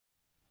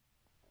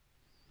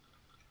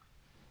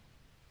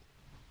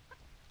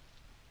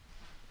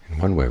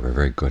one way we're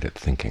very good at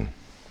thinking.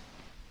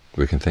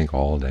 We can think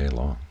all day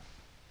long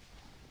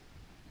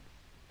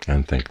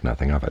and think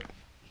nothing of it.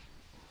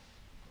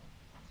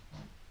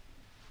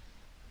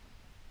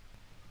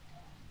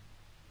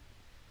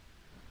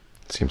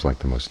 It seems like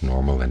the most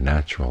normal and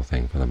natural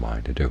thing for the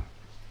mind to do.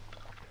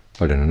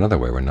 But in another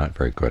way, we're not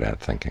very good at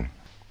thinking,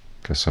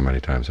 because so many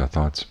times our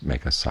thoughts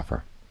make us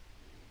suffer.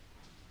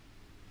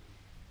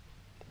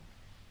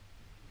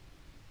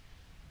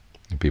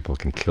 And people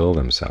can kill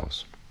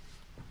themselves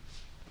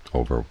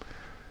over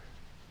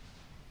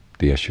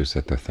the issues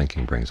that their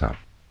thinking brings up.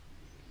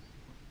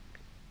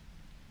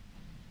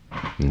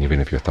 And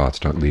even if your thoughts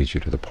don't lead you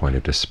to the point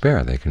of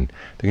despair, they can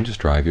just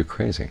drive you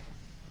crazy,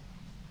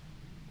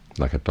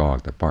 like a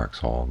dog that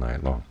barks all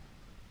night long.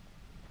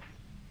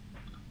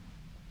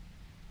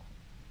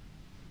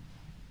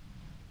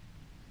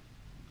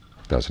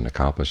 Doesn't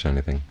accomplish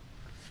anything.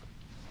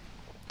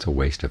 It's a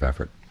waste of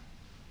effort.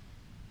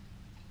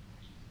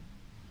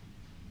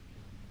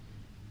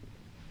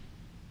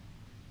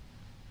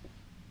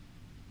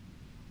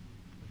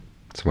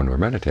 So when we're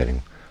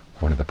meditating,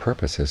 one of the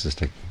purposes is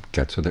to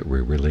get so that we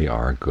really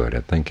are good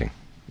at thinking.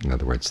 In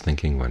other words,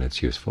 thinking when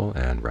it's useful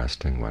and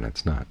resting when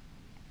it's not.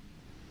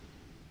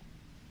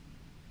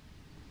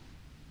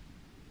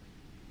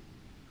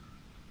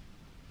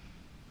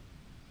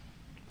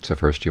 So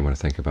first you want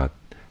to think about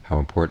how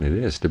important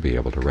it is to be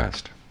able to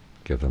rest.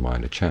 Give the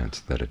mind a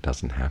chance that it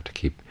doesn't have to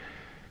keep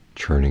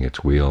churning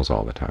its wheels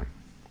all the time.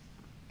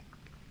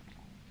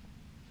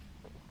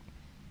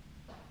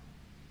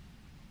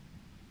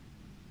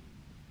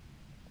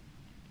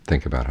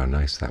 Think about how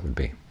nice that would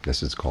be.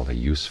 This is called a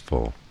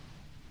useful,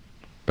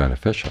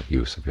 beneficial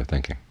use of your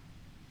thinking.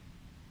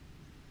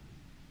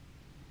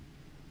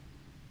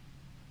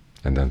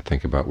 And then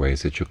think about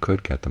ways that you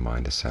could get the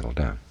mind to settle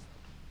down.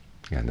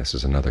 And this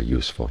is another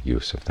useful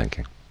use of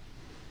thinking.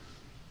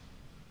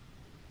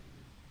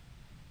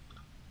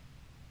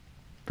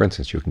 For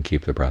instance, you can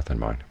keep the breath in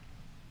mind.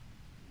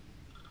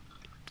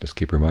 Just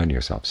keep reminding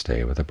yourself,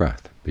 stay with the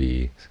breath.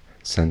 Be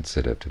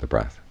sensitive to the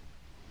breath.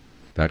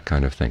 That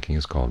kind of thinking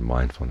is called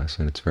mindfulness,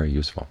 and it's very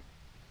useful.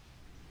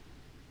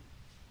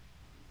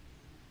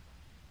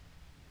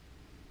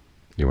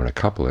 You want to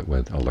couple it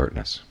with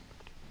alertness,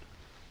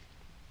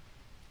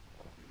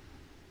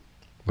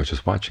 which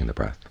is watching the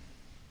breath.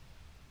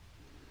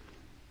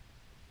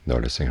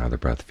 Noticing how the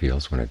breath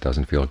feels. When it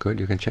doesn't feel good,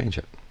 you can change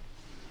it.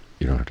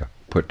 You don't have to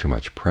put too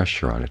much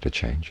pressure on it to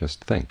change.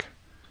 Just think.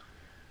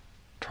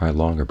 Try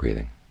longer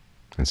breathing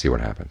and see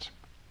what happens.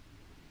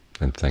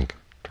 Then think,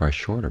 try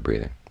shorter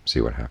breathing. See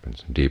what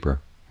happens.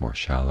 Deeper, more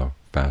shallow,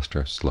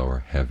 faster,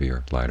 slower,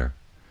 heavier, lighter.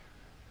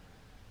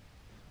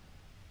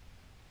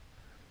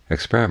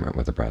 Experiment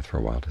with the breath for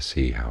a while to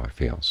see how it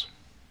feels,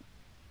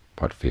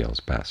 what feels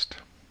best.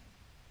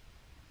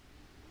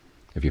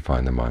 If you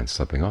find the mind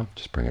slipping off,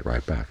 just bring it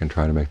right back and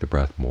try to make the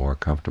breath more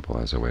comfortable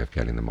as a way of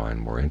getting the mind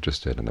more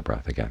interested in the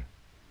breath again.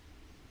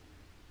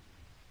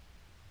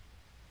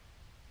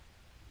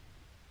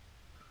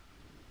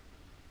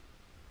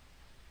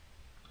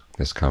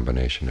 This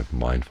combination of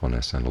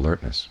mindfulness and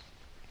alertness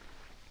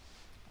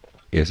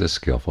is a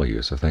skillful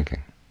use of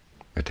thinking.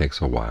 It takes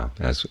a while.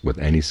 As with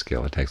any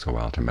skill, it takes a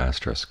while to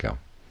master a skill.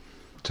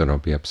 So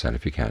don't be upset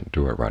if you can't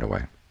do it right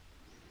away.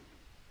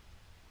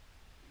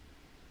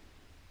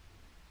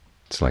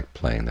 It's like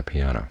playing the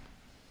piano.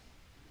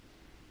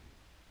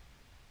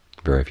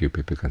 Very few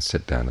people can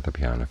sit down at the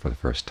piano for the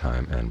first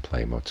time and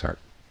play Mozart.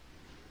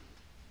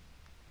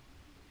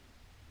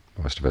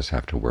 Most of us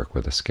have to work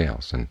with the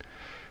scales, and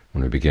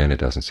when we begin, it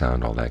doesn't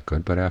sound all that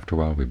good, but after a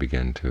while we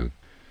begin to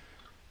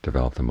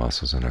develop the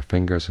muscles in our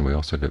fingers, and we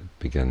also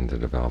begin to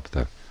develop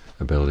the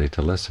ability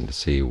to listen, to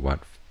see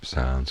what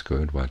sounds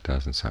good, what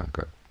doesn't sound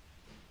good.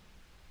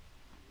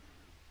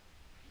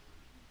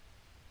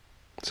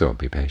 So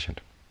be patient.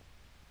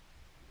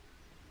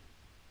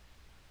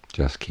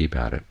 Just keep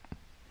at it.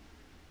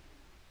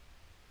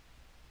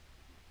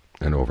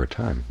 And over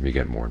time, you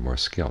get more and more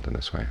skilled in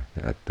this way,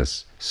 at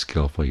this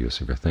skillful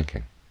use of your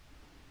thinking,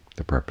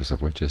 the purpose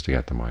of which is to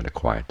get the mind to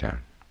quiet down.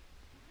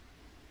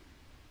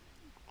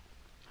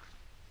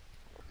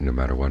 No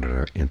matter what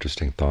other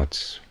interesting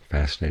thoughts,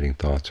 fascinating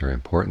thoughts, or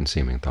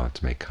important-seeming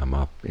thoughts may come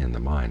up in the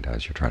mind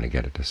as you're trying to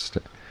get it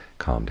to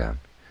calm down,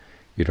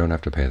 you don't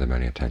have to pay them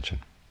any attention.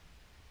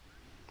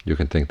 You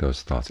can think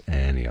those thoughts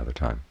any other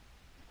time.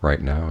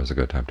 Right now is a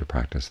good time to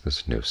practice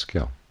this new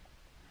skill,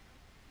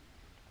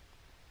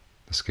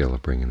 the skill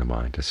of bringing the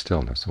mind to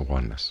stillness and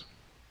oneness.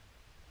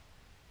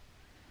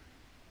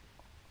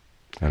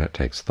 And it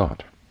takes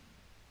thought,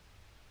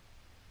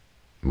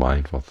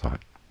 mindful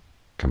thought,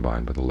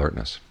 combined with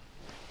alertness,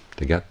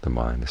 to get the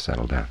mind to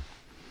settle down.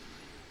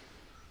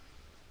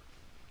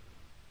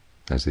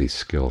 As these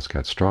skills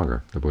get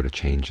stronger, the Buddha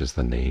changes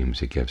the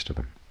names he gives to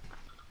them.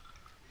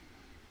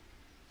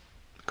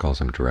 He calls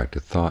them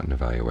directed thought and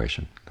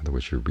evaluation. In other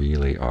words, you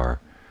really are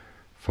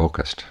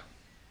focused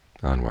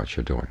on what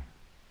you're doing.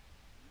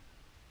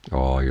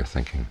 All your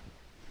thinking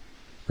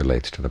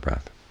relates to the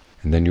breath.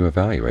 And then you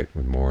evaluate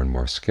with more and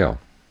more skill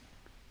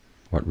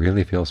what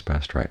really feels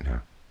best right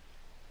now.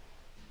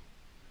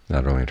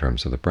 not only in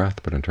terms of the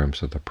breath, but in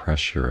terms of the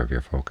pressure of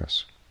your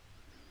focus.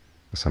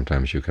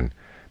 Sometimes you can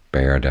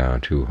bear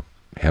down too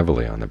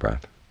heavily on the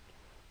breath,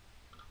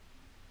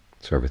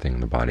 so everything in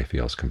the body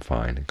feels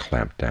confined and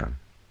clamped down.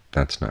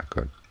 That's not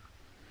good.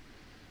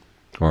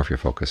 Or if your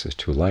focus is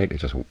too light, it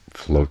just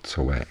floats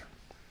away.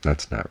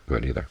 That's not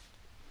good either.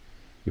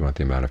 You want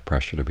the amount of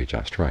pressure to be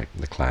just right.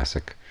 The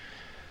classic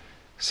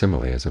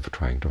simile is of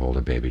trying to hold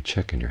a baby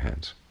chick in your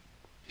hands.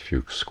 If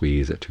you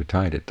squeeze it too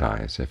tight, it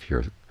dies. If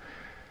you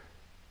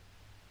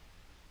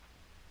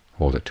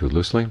hold it too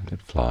loosely,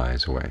 it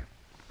flies away.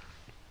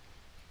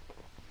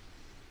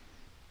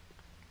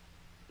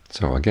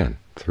 So again,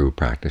 through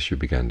practice you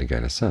begin to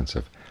get a sense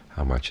of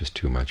how much is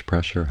too much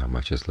pressure, how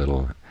much is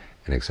little,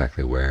 and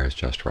exactly where is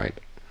just right.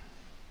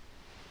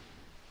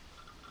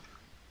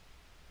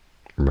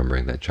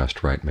 Remembering that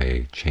just right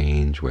may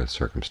change with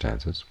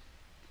circumstances.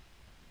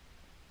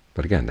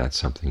 But again, that's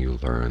something you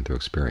learn through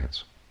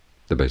experience.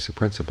 The basic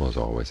principle is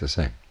always the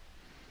same.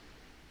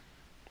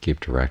 Keep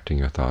directing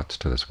your thoughts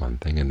to this one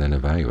thing, and then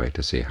evaluate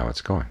to see how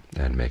it's going,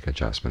 and make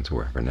adjustments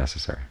wherever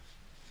necessary.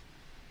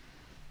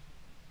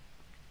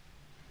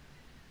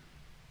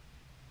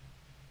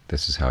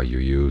 This is how you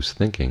use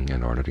thinking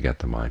in order to get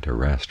the mind to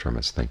rest from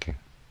its thinking.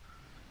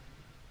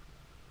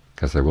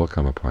 Because there will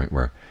come a point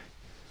where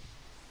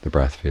the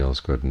breath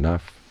feels good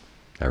enough,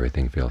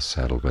 everything feels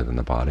settled within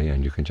the body,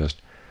 and you can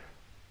just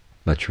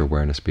let your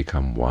awareness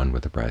become one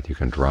with the breath. You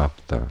can drop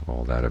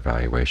all that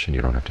evaluation.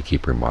 You don't have to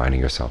keep reminding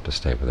yourself to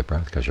stay with the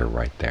breath because you're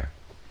right there.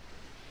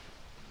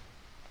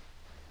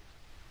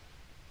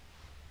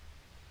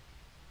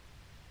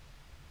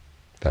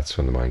 That's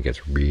when the mind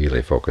gets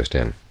really focused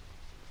in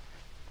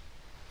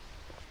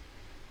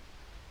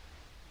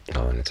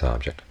on its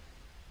object.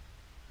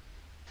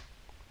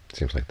 It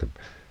seems like the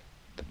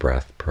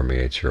breath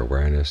permeates your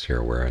awareness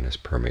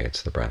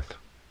permeates the breath.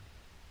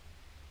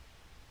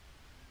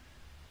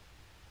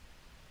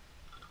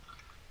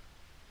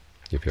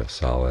 You feel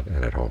solid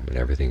and at home, and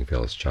everything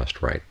feels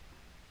just right.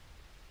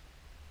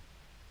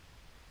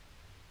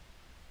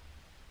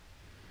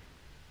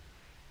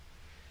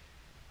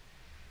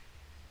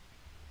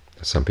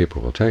 Some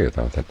people will tell you,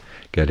 though, that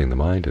getting the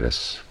mind to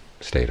this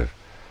state of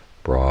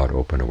broad,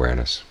 open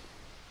awareness,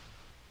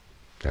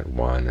 at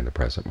one in the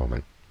present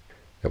moment,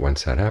 that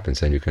once that happens,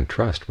 then you can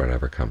trust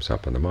whatever comes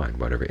up in the mind,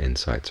 whatever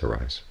insights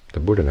arise.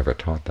 The Buddha never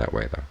taught that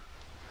way, though.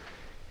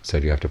 He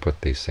said you have to put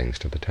these things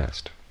to the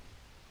test.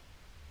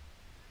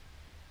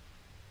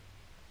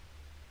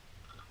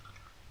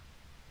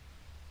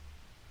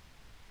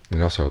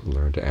 And also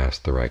learn to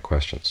ask the right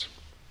questions.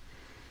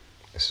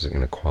 This is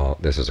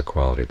a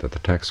quality that the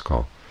texts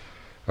call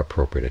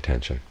appropriate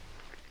attention.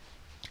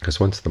 Because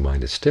once the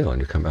mind is still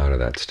and you come out of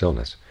that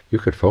stillness, you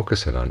could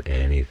focus it on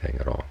anything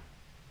at all.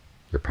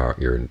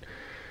 Your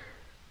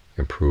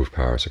improved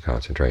powers of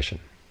concentration.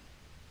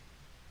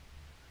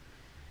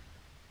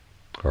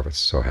 Or if it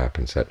so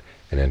happens that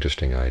an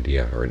interesting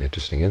idea or an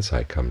interesting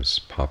insight comes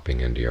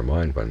popping into your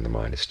mind when the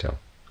mind is still,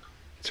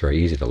 it's very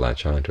easy to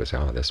latch on to it and say,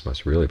 oh, this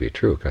must really be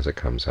true because it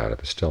comes out of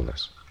the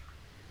stillness.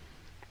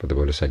 But the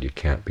Buddha said you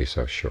can't be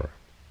so sure.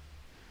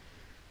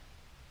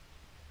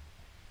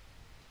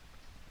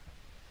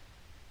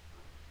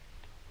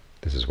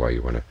 This is why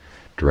you want to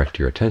direct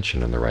your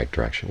attention in the right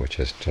direction, which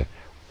is to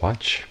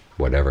watch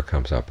whatever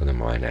comes up in the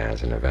mind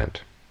as an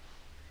event,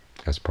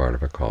 as part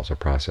of a causal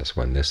process.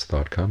 When this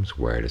thought comes,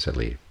 where does it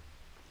lead?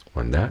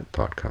 When that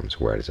thought comes,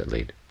 where does it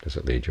lead? Does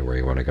it lead you where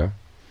you want to go?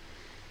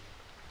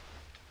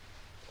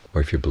 Or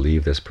if you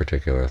believe this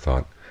particular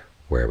thought,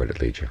 where would it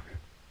lead you?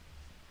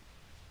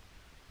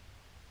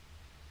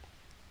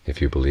 If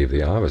you believe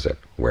the opposite,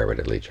 where would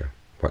it lead you?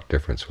 What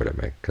difference would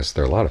it make? Because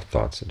there are a lot of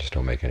thoughts that just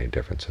don't make any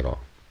difference at all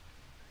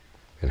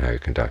in how you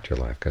conduct your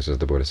life. Because as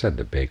the Buddha said,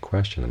 the big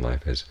question in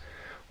life is,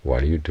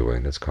 what are you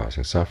doing that's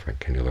causing suffering?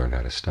 Can you learn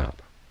how to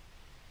stop?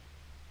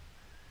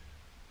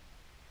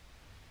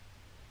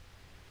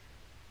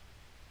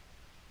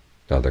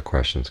 Other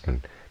questions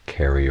can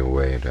carry you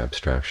away into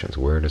abstractions.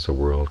 Where does the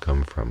world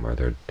come from? Are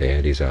there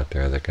deities out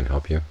there that can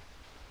help you?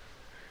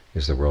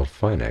 Is the world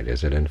finite?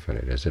 Is it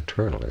infinite? Is it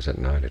eternal? Is it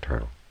not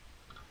eternal?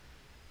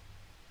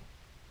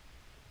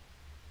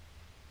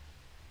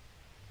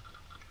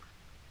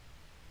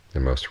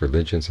 In most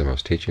religions and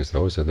most teachings,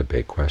 those are the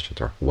big questions.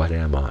 Or what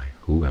am I?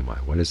 Who am I?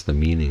 What is the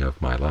meaning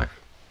of my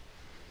life?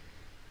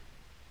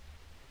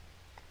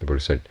 The Buddha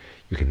said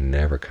you can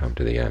never come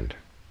to the end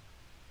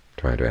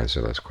trying to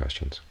answer those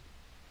questions.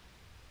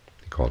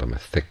 He called them a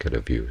thicket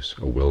of views,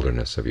 a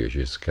wilderness of views.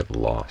 You just get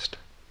lost.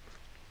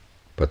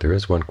 But there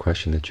is one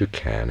question that you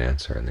can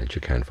answer and that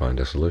you can find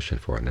a solution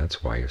for, and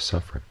that's why you're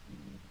suffering.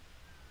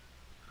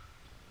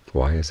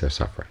 Why is there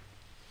suffering?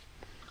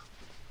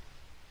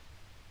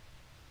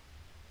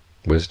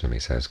 Wisdom, he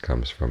says,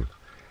 comes from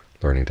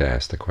learning to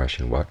ask the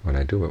question, what, when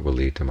I do it, will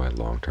lead to my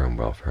long-term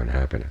welfare and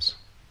happiness?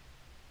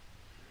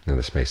 Now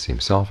this may seem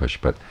selfish,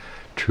 but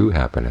true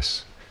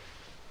happiness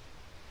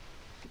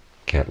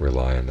can't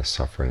rely on the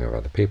suffering of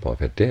other people.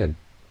 If it did,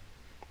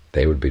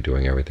 they would be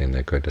doing everything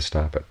they could to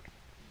stop it,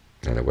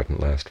 and it wouldn't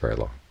last very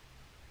long.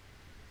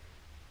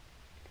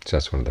 So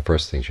that's one of the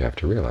first things you have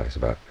to realize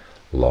about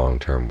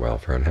long-term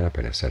welfare and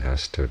happiness. It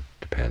has to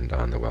depend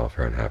on the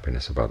welfare and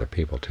happiness of other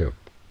people too.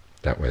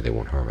 That way they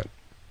won't harm it.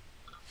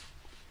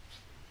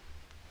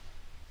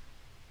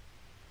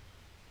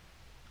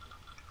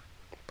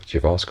 But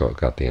you've also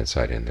got the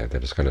insight in there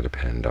that it's going to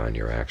depend on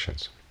your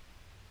actions.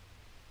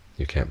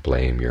 You can't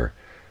blame your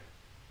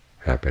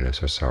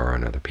happiness or sorrow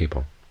on other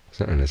people.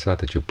 And it's not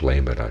that you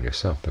blame it on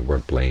yourself. The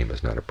word blame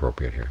is not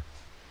appropriate here.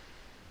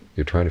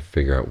 You're trying to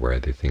figure out where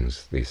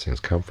these things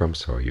come from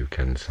so you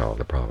can solve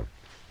the problem.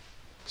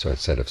 So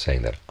instead of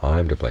saying that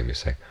I'm to blame, you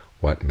say,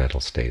 what mental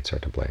states are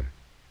to blame?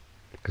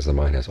 Because the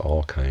mind has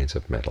all kinds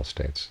of mental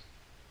states.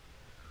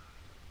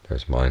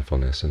 There's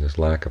mindfulness and there's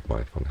lack of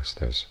mindfulness.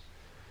 There's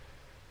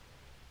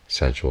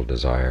sensual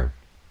desire,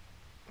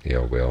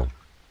 ill will,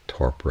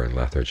 torpor and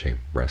lethargy,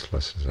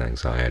 restlessness and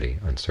anxiety,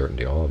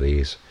 uncertainty. All of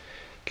these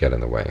get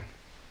in the way.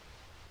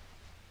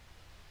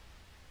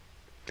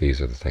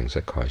 These are the things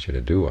that cause you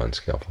to do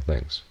unskillful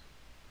things.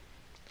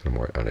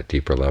 On a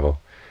deeper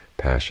level,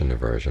 passion,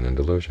 aversion, and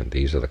delusion.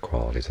 These are the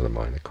qualities of the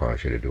mind that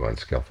cause you to do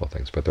unskillful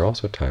things. But there are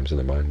also times in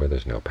the mind where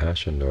there's no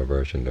passion, no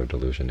aversion, no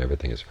delusion.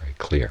 Everything is very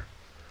clear.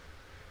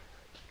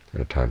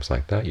 And at times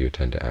like that, you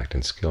tend to act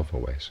in skillful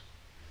ways.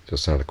 So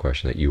it's not a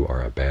question that you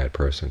are a bad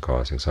person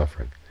causing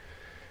suffering.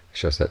 It's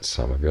just that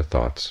some of your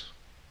thoughts,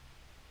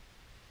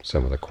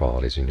 some of the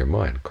qualities in your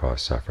mind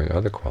cause suffering.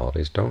 Other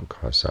qualities don't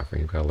cause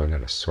suffering. You've got to learn how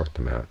to sort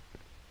them out.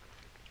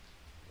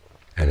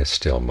 And a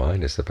still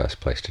mind is the best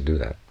place to do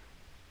that.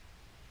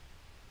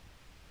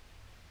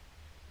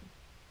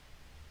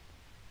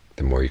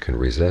 The more you can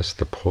resist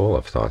the pull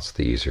of thoughts,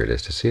 the easier it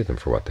is to see them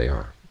for what they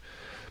are.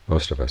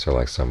 Most of us are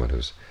like someone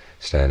who's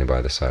standing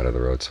by the side of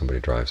the road. Somebody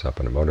drives up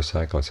on a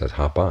motorcycle and says,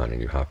 hop on,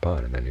 and you hop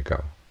on, and then you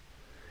go.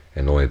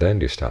 And only then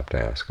do you stop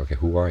to ask, okay,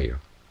 who are you?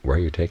 Where are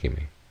you taking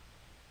me?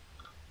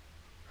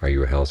 Are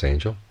you a hell's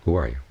angel? Who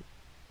are you?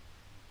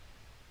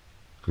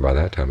 And by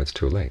that time, it's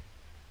too late.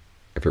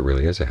 If it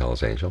really is a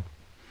hell's angel,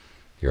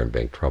 you're in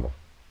big trouble.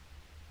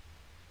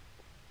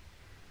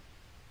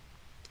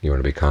 You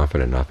want to be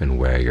confident enough in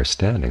where you're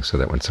standing so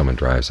that when someone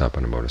drives up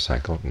on a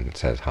motorcycle and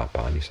says, hop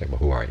on, you say, well,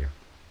 who are you?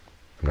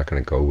 I'm not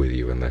going to go with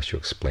you unless you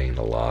explain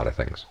a lot of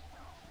things.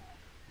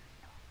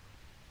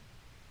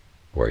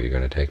 Where are you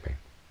going to take me?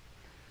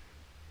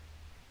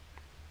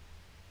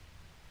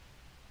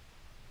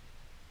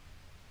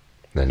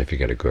 Then if you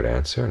get a good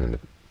answer and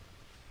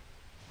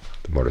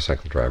the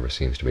motorcycle driver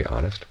seems to be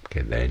honest,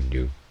 okay, then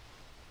you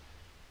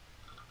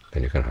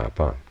can hop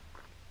on.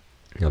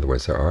 In other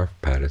words, there are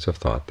patterns of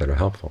thought that are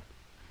helpful.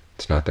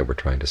 It's not that we're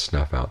trying to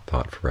snuff out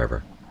thought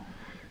forever.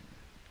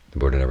 The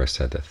Buddha never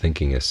said that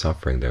thinking is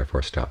suffering,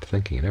 therefore stop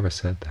thinking. He never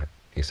said that.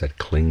 He said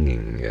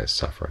clinging is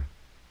suffering.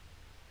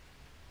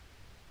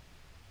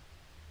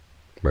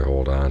 We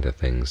hold on to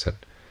things that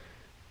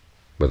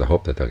with the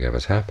hope that they'll give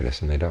us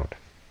happiness, and they don't.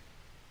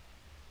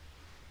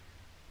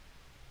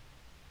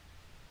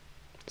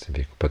 So if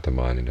you can put the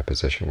mind in a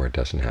position where it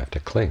doesn't have to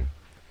cling,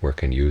 where it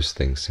can use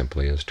things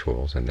simply as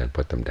tools and then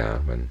put them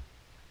down when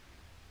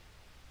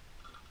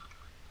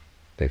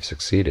they've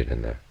succeeded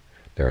in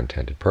their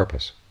intended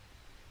purpose,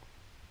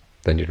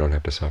 then you don't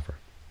have to suffer.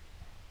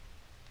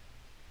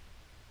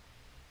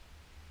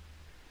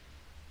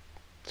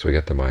 So we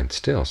get the mind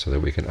still so that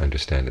we can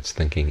understand its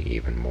thinking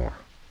even more.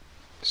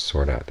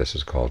 Sort out. This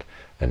is called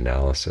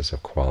analysis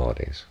of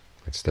qualities.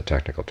 It's the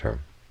technical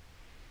term.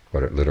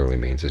 What it literally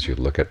means is you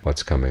look at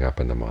what's coming up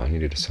in the mind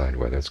and you decide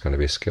whether it's going to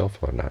be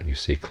skillful or not. And you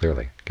see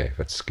clearly. Okay, if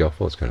it's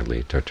skillful, it's going to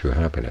lead to true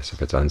happiness.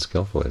 If it's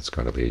unskillful, it's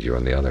going to lead you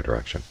in the other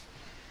direction.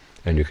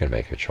 And you can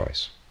make a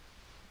choice.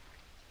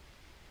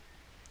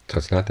 So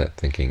it's not that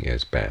thinking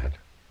is bad.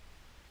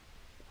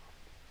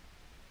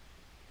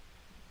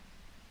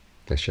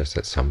 It's just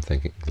that some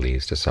thinking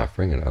leads to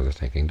suffering and other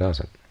thinking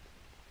doesn't.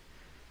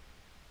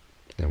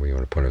 And we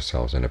want to put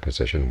ourselves in a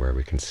position where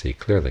we can see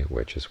clearly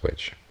which is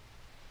which.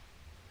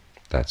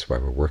 That's why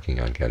we're working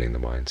on getting the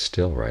mind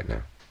still right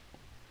now.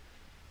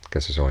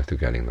 Because it's only through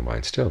getting the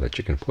mind still that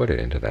you can put it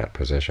into that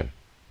position.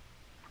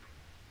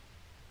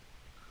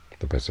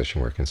 The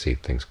position where it can see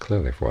things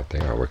clearly for what they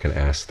are, where it can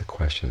ask the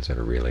questions that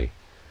are really,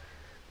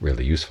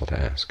 really useful to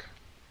ask,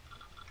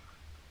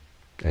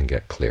 and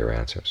get clear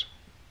answers.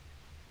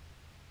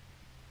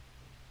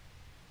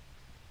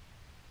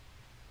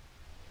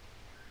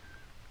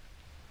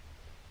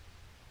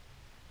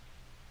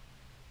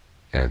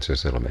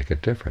 Answers that will make a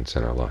difference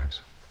in our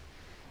lives,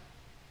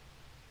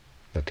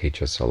 that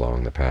teach us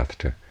along the path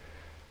to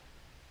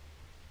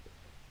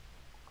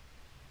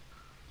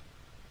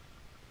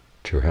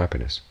true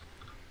happiness.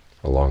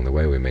 Along the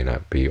way we may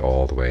not be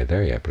all the way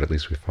there yet, but at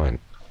least we find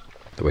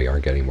that we are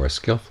getting more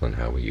skillful in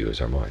how we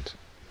use our minds.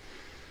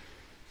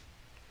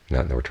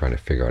 Not that we're trying to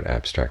figure out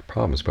abstract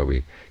problems, but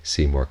we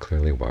see more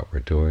clearly what we're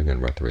doing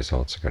and what the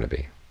results are going to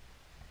be.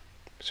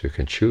 So you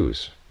can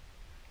choose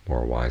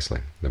more wisely.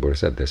 The Buddha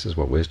said this is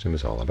what wisdom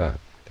is all about.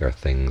 There are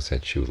things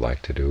that you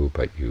like to do,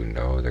 but you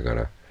know they're going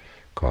to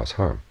cause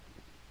harm.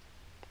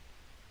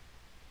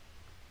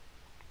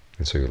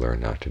 And so you learn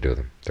not to do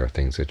them. There are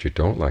things that you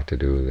don't like to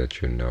do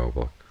that you know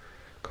will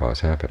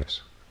cause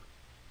happiness.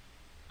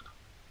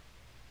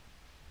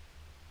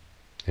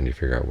 And you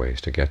figure out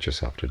ways to get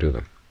yourself to do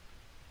them.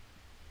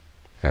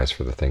 As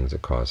for the things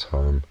that cause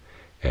harm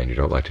and you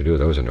don't like to do,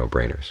 those are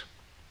no-brainers.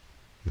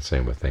 The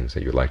same with things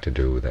that you like to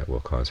do that will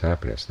cause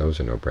happiness. Those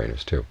are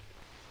no-brainers too.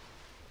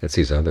 It's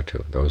these other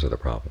two. Those are the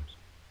problems.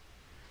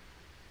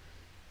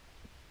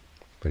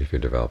 But if you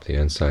develop the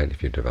insight,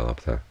 if you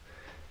develop the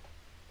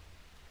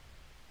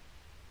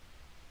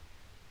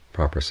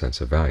proper sense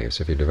of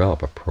values, if you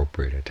develop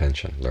appropriate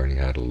attention, learning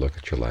how to look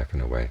at your life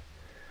in a way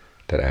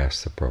that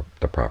asks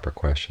the proper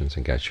questions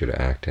and gets you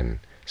to act in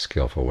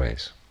skillful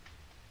ways,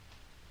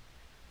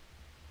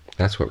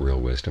 that's what real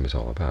wisdom is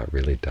all about. It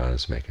really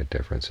does make a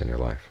difference in your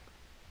life.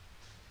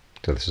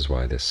 So this is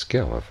why this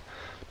skill of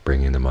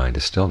bringing the mind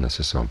to stillness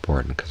is so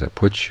important, because it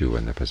puts you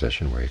in the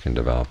position where you can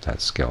develop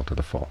that skill to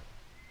the full.